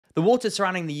The waters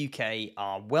surrounding the UK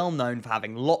are well known for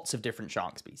having lots of different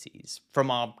shark species, from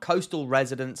our coastal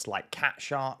residents like cat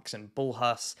sharks and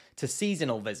bullhuss to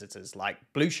seasonal visitors like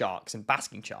blue sharks and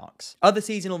basking sharks. Other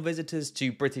seasonal visitors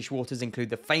to British waters include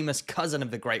the famous cousin of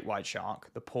the great white shark,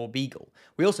 the poor beagle.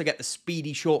 We also get the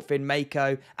speedy shortfin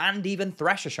mako and even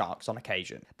thresher sharks on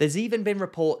occasion. There's even been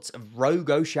reports of rogue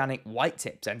oceanic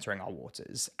whitetips entering our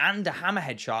waters, and a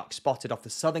hammerhead shark spotted off the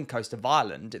southern coast of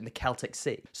Ireland in the Celtic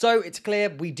Sea. So it's clear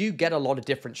we do get a lot of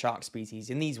different shark species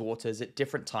in these waters at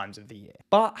different times of the year.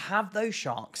 But have those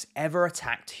sharks ever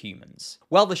attacked humans?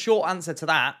 Well, the short answer to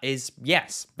that is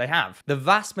yes, they have. The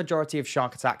vast majority of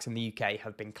shark attacks in the UK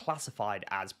have been classified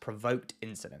as provoked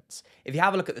incidents. If you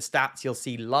have a look at the stats, you'll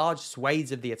see large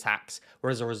swathes of the attacks were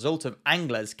as a result of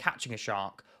anglers catching a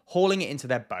shark, hauling it into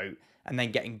their boat, and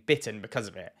then getting bitten because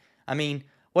of it. I mean,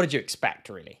 what did you expect,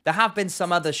 really? There have been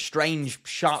some other strange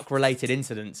shark-related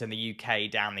incidents in the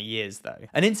UK down the years, though.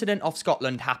 An incident off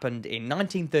Scotland happened in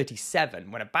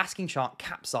 1937 when a basking shark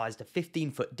capsized a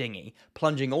 15-foot dinghy,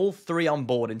 plunging all three on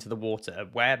board into the water,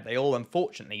 where they all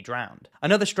unfortunately drowned.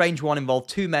 Another strange one involved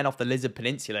two men off the Lizard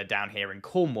Peninsula down here in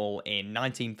Cornwall in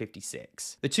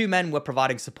 1956. The two men were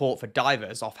providing support for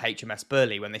divers off HMS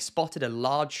Burley when they spotted a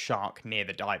large shark near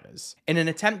the divers. In an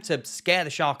attempt to scare the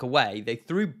shark away, they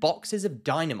threw boxes of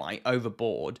dynamite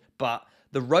overboard, but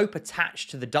the rope attached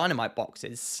to the dynamite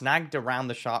boxes snagged around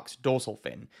the shark's dorsal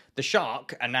fin. The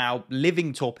shark, a now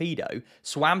living torpedo,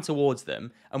 swam towards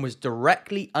them and was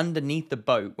directly underneath the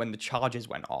boat when the charges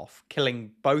went off,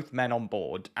 killing both men on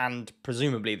board and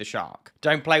presumably the shark.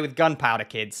 Don't play with gunpowder,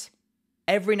 kids.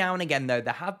 Every now and again, though,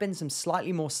 there have been some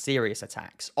slightly more serious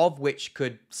attacks, of which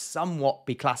could somewhat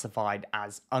be classified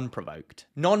as unprovoked.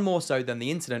 None more so than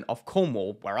the incident off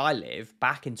Cornwall, where I live,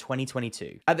 back in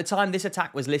 2022. At the time, this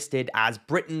attack was listed as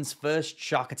Britain's first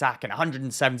shark attack in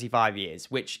 175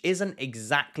 years, which isn't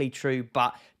exactly true,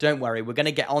 but don't worry, we're going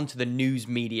to get onto the news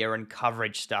media and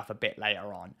coverage stuff a bit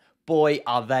later on. Boy,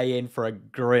 are they in for a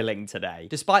grilling today.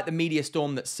 Despite the media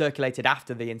storm that circulated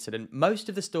after the incident, most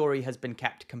of the story has been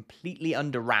kept completely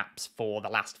under wraps for the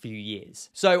last few years.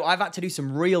 So I've had to do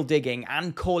some real digging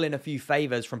and call in a few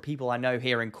favours from people I know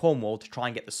here in Cornwall to try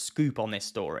and get the scoop on this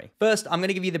story. First, I'm going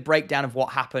to give you the breakdown of what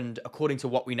happened according to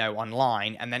what we know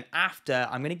online, and then after,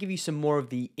 I'm going to give you some more of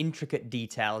the intricate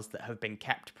details that have been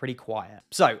kept pretty quiet.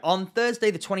 So, on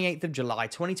Thursday the 28th of July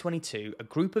 2022, a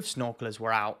group of snorkelers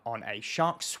were out on a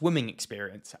shark swimming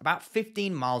experience about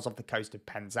 15 miles off the coast of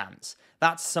Penzance.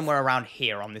 That's somewhere around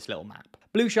here on this little map.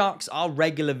 Blue sharks are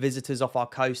regular visitors off our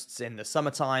coasts in the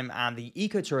summertime, and the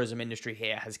ecotourism industry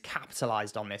here has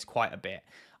capitalized on this quite a bit.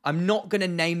 I'm not going to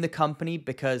name the company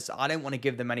because I don't want to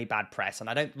give them any bad press, and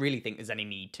I don't really think there's any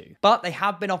need to. But they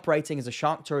have been operating as a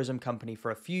shark tourism company for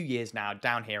a few years now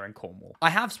down here in Cornwall. I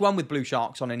have swum with blue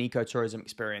sharks on an ecotourism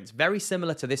experience very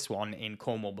similar to this one in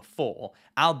Cornwall before,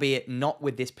 albeit not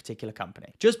with this particular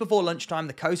company. Just before lunchtime,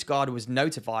 the Coast Guard was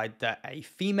notified that a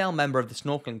female member of the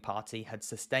snorkeling party had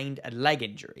sustained a leg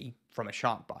injury from a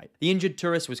shark bite. The injured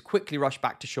tourist was quickly rushed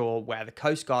back to shore, where the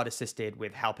Coast Guard assisted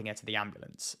with helping her to the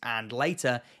ambulance, and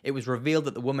later it was revealed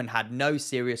that the woman had no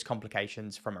serious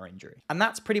complications from her injury. And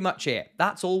that's pretty much it.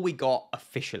 That's all we got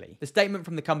officially. The statement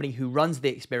from the company who runs the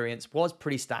experience was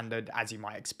pretty standard, as you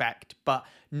might expect, but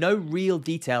no real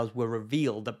details were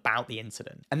revealed about the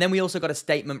incident. And then we also got a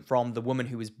statement from the woman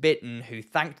who was bitten, who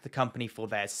thanked the company for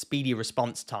their speedy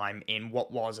response time in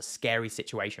what was a scary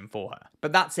situation for her.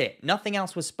 But that's it. Nothing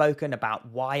else was spoken about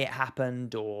why it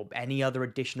happened or any other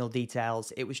additional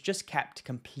details. It was just kept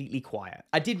completely quiet.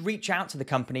 I did reach out to the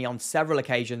company on several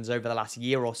occasions over the last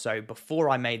year or so before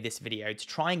I made this video to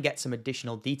try and get some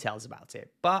additional details about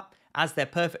it, but as they're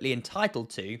perfectly entitled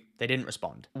to, they didn't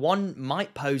respond. One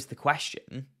might pose the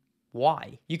question,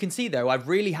 why? You can see though, I've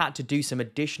really had to do some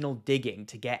additional digging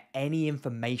to get any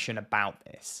information about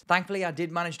this. Thankfully, I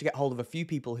did manage to get hold of a few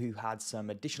people who had some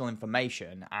additional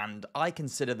information, and I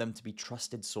consider them to be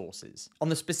trusted sources. On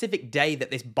the specific day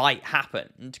that this bite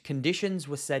happened, conditions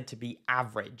were said to be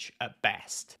average at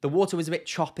best. The water was a bit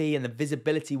choppy and the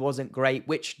visibility wasn't great,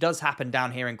 which does happen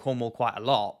down here in Cornwall quite a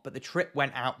lot, but the trip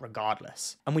went out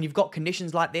regardless. And when you've got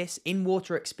conditions like this,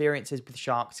 in-water experiences with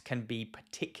sharks can be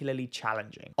particularly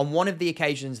challenging. On one of the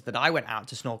occasions that I went out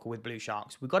to snorkel with blue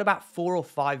sharks, we got about 4 or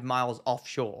 5 miles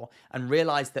offshore and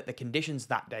realized that the conditions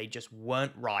that day just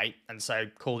weren't right, and so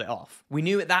called it off. We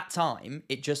knew at that time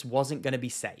it just wasn't going to be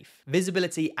safe.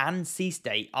 Visibility and sea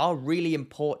state are really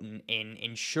important in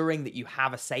ensuring that you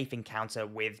have a safe encounter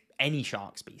with any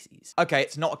shark species. Okay,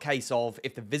 it's not a case of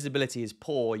if the visibility is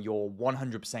poor, you're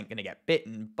 100% going to get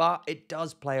bitten, but it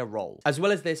does play a role. As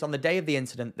well as this, on the day of the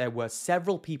incident, there were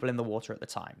several people in the water at the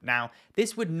time. Now,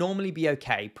 this would normally normally be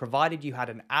okay provided you had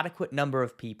an adequate number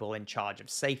of people in charge of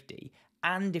safety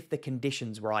and if the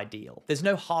conditions were ideal. There's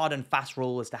no hard and fast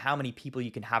rule as to how many people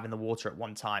you can have in the water at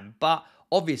one time, but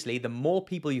obviously, the more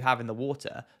people you have in the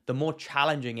water, the more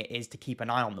challenging it is to keep an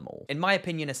eye on them all. In my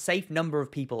opinion, a safe number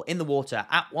of people in the water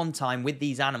at one time with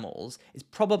these animals is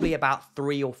probably about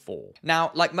 3 or 4.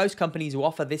 Now, like most companies who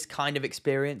offer this kind of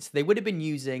experience, they would have been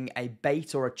using a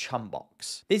bait or a chum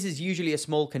box. This is usually a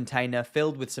small container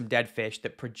filled with some dead fish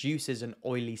that produces an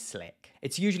oily slick.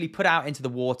 It's usually put out into the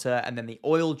water and then the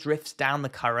oil drifts down the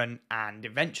current and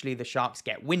eventually the sharks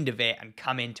get wind of it and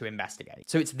come in to investigate.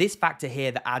 So it's this factor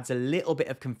here that adds a little bit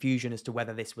of confusion as to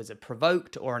whether this was a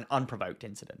provoked or an unprovoked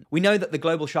incident. We know that the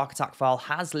global shark attack file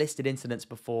has listed incidents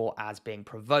before as being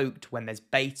provoked when there's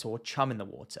bait or chum in the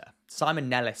water. Simon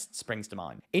Nellis springs to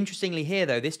mind. Interestingly here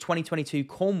though, this 2022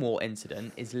 Cornwall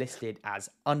incident is listed as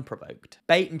unprovoked.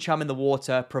 Bait and chum in the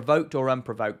water, provoked or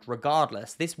unprovoked,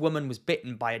 regardless, this woman was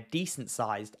bitten by a decent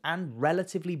sized and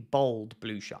relatively bold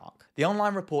blue shark. The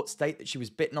online reports state that she was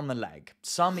bitten on the leg.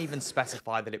 Some even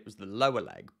specify that it was the lower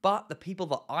leg, but the people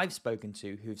that I've spoken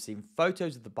to who've seen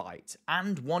photos of the bite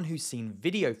and one who's seen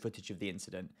video footage of the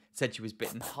incident said she was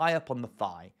bitten high up on the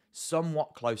thigh,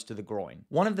 somewhat close to the groin.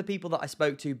 One of the people that I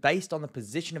spoke to, based on the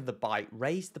position of the bite,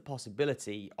 raised the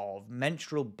possibility of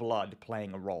menstrual blood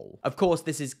playing a role. Of course,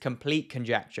 this is complete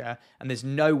conjecture, and there's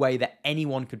no way that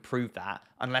anyone could prove that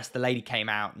unless the lady came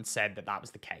out and said that that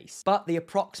was the case. But the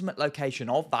approximate location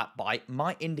of that bite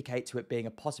might indicate to it being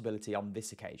a possibility on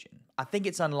this occasion. I think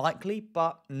it's unlikely,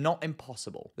 but not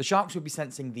impossible. The sharks would be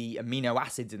sensing the amino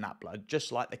acids in that blood,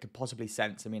 just like they could possibly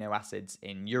sense amino acids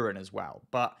in urine as well.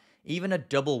 But even a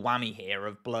double whammy here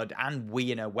of blood and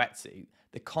wee in a wetsuit,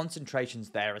 the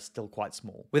concentrations there are still quite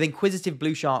small. With inquisitive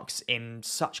blue sharks in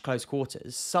such close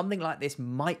quarters, something like this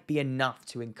might be enough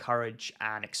to encourage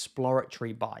an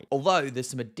exploratory bite. Although there's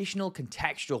some additional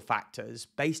contextual factors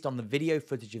based on the video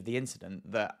footage of the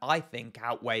incident that I think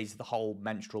outweighs the whole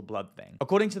menstrual blood thing.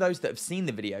 According to those that have seen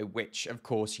the video, which of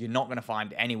course you're not going to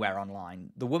find anywhere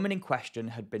online, the woman in question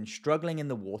had been struggling in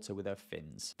the water with her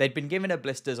fins. They'd been given her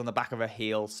blisters on the back of her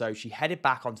heel, so she headed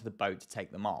back onto the boat to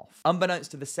take them off.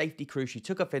 Unbeknownst to the safety crew, she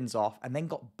took her fins off and then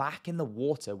got back in the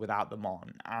water without them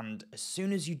on. And as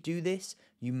soon as you do this,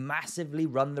 you massively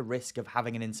run the risk of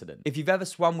having an incident. If you've ever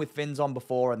swum with fins on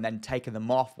before and then taken them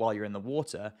off while you're in the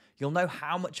water, you'll know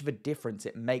how much of a difference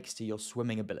it makes to your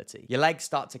swimming ability. Your legs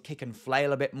start to kick and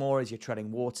flail a bit more as you're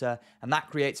treading water, and that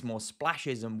creates more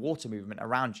splashes and water movement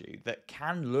around you that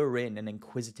can lure in an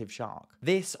inquisitive shark.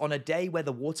 This, on a day where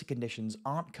the water conditions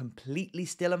aren't completely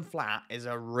still and flat, is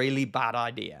a really bad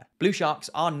idea. Blue sharks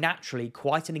are naturally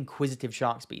quite an inquisitive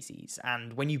shark species,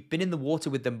 and when you've been in the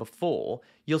water with them before,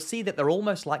 you'll see that they're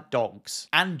almost like dogs.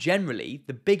 And generally,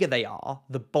 the bigger they are,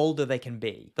 the bolder they can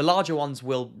be. The larger ones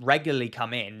will regularly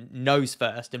come in, nose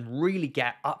first, and really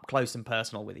get up close and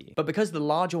personal with you. But because the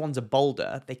larger ones are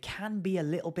bolder, they can be a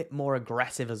little bit more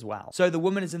aggressive as well. So the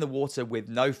woman is in the water with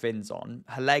no fins on,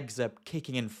 her legs are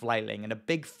kicking and flailing, and a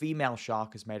big female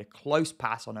shark has made a close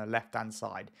pass on her left-hand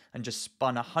side and just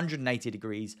spun 180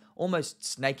 degrees, almost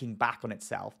snaking back on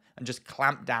itself, and just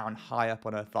clamped down high up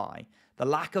on her thigh. The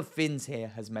lack of fins here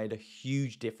has made a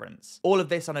huge difference. All of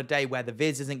this on a day where the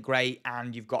viz isn't great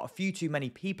and you've got a few too many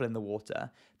people in the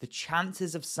water, the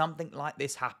chances of something like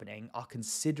this happening are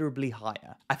considerably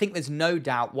higher. I think there's no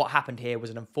doubt what happened here was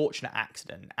an unfortunate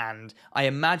accident, and I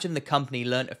imagine the company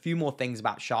learned a few more things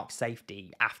about shark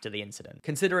safety after the incident.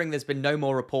 Considering there's been no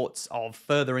more reports of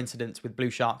further incidents with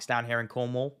blue sharks down here in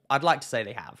Cornwall, I'd like to say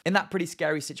they have. In that pretty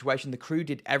scary situation, the crew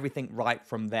did everything right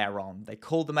from there on. They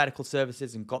called the medical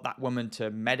services and got that woman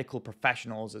to medical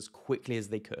professionals as quickly as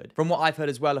they could. From what I've heard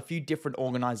as well, a few different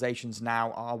organizations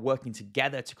now are working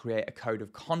together to create a code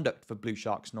of conduct for blue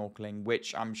shark snorkeling,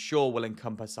 which I'm sure will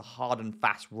encompass a hard and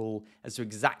fast rule as to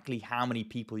exactly how many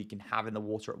people you can have in the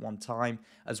water at one time,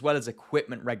 as well as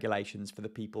equipment regulations for the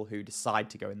people who decide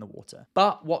to go in the water.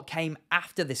 But what came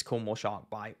after this Cornwall shark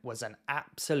bite was an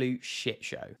absolute shit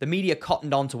show. The media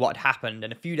cottoned on to what had happened,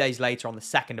 and a few days later, on the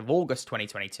 2nd of August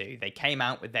 2022, they came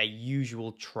out with their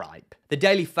usual tripe. The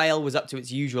Daily Fail was up to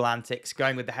its usual antics,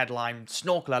 going with the headline,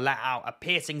 "Snorkeler let out a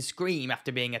piercing scream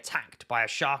after being attacked by a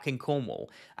shark in Cornwall."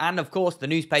 And of course, the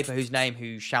newspaper whose name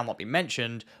who shall not be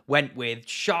mentioned went with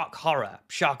 "Shark horror,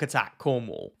 shark attack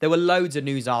Cornwall." There were loads of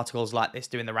news articles like this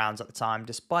doing the rounds at the time,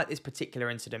 despite this particular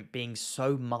incident being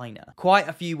so minor. Quite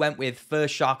a few went with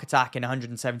 "first shark attack in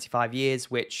 175 years,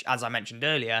 which, as I mentioned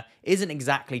earlier, isn't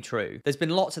exactly true. There's been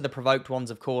lots of the provoked ones,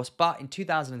 of course, but in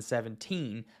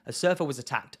 2017, a surfer was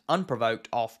attacked unprovoked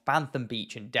off Bantham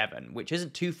Beach in Devon, which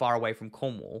isn't too far away from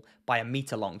Cornwall, by a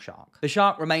metre-long shark. The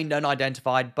shark remained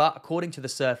unidentified, but according to the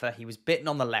surfer, he was bitten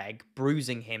on the leg,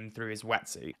 bruising him through his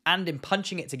wetsuit. And in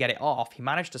punching it to get it off, he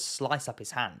managed to slice up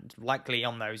his hand, likely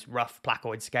on those rough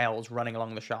placoid scales running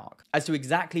along the shark. As to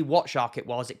exactly what shark it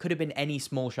was, it could have been any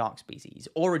small shark species,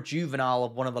 or a juvenile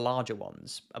of one of the larger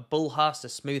ones. A bullhurst, a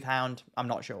smoothhound, I'm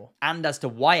not sure. And as to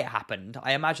why it happened,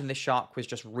 I imagine this shark was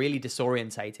just really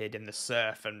disorientated in the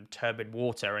surf and turbid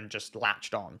water and just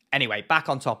latched on. Anyway, back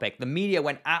on topic, the media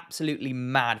went absolutely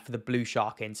mad for the blue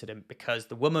shark incident because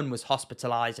the woman was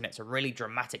hospitalized and it's a really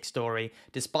dramatic story,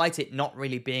 despite it not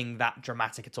really being that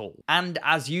dramatic at all. And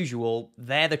as usual,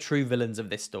 they're the true villains of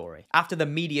this story. After the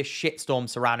media shitstorm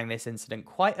surrounding this incident,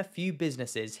 quite a few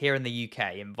businesses here in the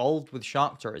UK involved with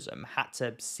shark tourism had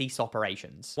to cease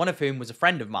operations. One of whom was a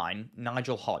friend of mine,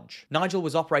 Nigel Hodge. Nigel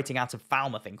was operating out of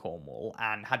Falmouth in Cornwall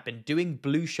and had been doing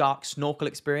blue shark snorkel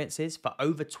experiences for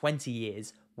over 20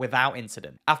 years without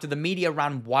incident. After the media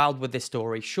ran wild with this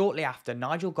story, shortly after,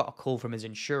 Nigel got a call from his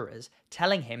insurers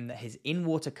telling him that his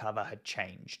in-water cover had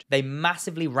changed. They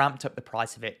massively ramped up the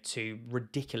price of it to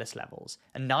ridiculous levels,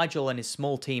 and Nigel and his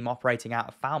small team operating out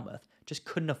of Falmouth just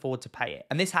couldn't afford to pay it.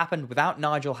 And this happened without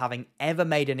Nigel having ever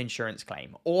made an insurance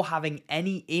claim or having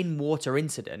any in-water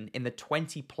incident in the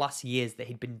 20 plus years that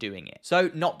he'd been doing it. So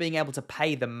not being able to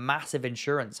pay the massive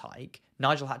insurance hike,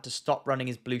 Nigel had to stop running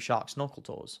his blue shark snorkel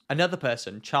tours. Another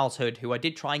person, Charles Hood, who I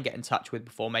did try and get in touch with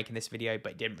before making this video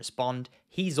but didn't respond,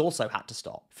 he's also had to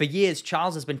stop. For years,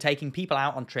 Charles has been taking people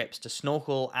out on trips to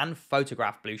snorkel and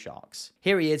photograph blue sharks.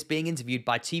 Here he is being interviewed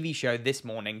by TV show This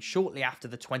Morning shortly after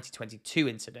the 2022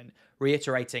 incident,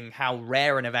 reiterating how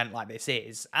rare an event like this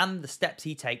is and the steps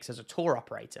he takes as a tour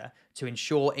operator to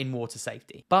ensure in-water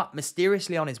safety. But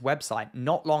mysteriously on his website,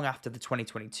 not long after the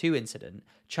 2022 incident,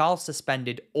 Charles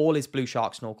suspended all his blue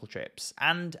shark snorkel trips,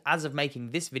 and as of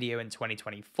making this video in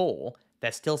 2024,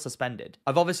 they're still suspended.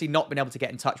 I've obviously not been able to get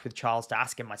in touch with Charles to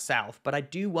ask him myself, but I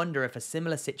do wonder if a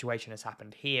similar situation has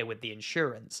happened here with the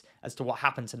insurance as to what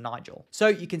happened to Nigel. So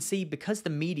you can see, because the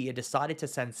media decided to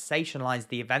sensationalize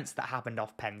the events that happened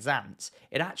off Penzance,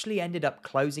 it actually ended up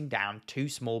closing down 2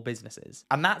 small businesses.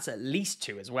 And that's at least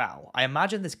 2 as well. I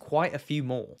imagine there's quite a few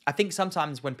more. I think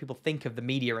sometimes when people think of the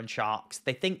media and sharks,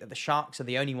 they think that the sharks are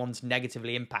the only ones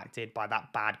negatively impacted by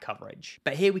that bad coverage.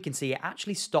 But here we can see it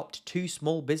actually stopped 2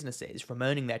 small businesses from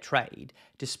earning their trade,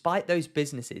 despite those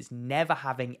businesses never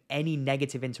having any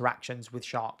negative interactions with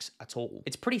sharks at all.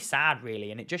 It's pretty sad,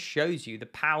 really, and it just shows you the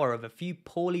power of a few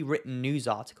poorly written news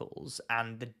articles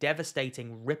and the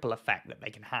devastating ripple effect that they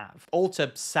can have, all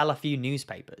to sell a few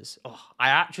newspapers. Oh, I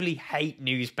actually hate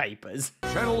newspapers.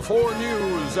 Channel 4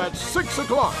 News at 6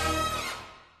 o'clock.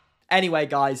 Anyway,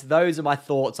 guys, those are my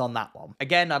thoughts on that one.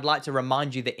 Again, I'd like to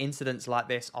remind you that incidents like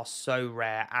this are so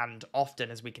rare and often,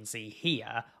 as we can see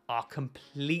here, are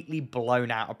completely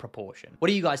blown out of proportion. What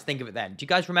do you guys think of it then? Do you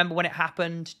guys remember when it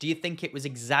happened? Do you think it was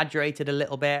exaggerated a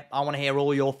little bit? I want to hear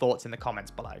all your thoughts in the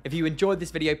comments below. If you enjoyed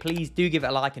this video, please do give it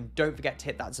a like and don't forget to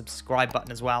hit that subscribe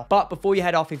button as well. But before you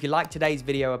head off, if you like today's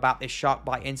video about this shark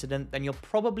bite incident, then you'll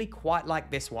probably quite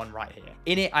like this one right here.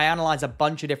 In it, I analyze a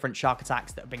bunch of different shark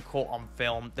attacks that have been caught on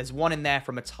film. There's one in there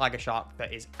from a tiger shark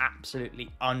that is absolutely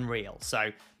unreal.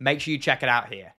 So make sure you check it out here.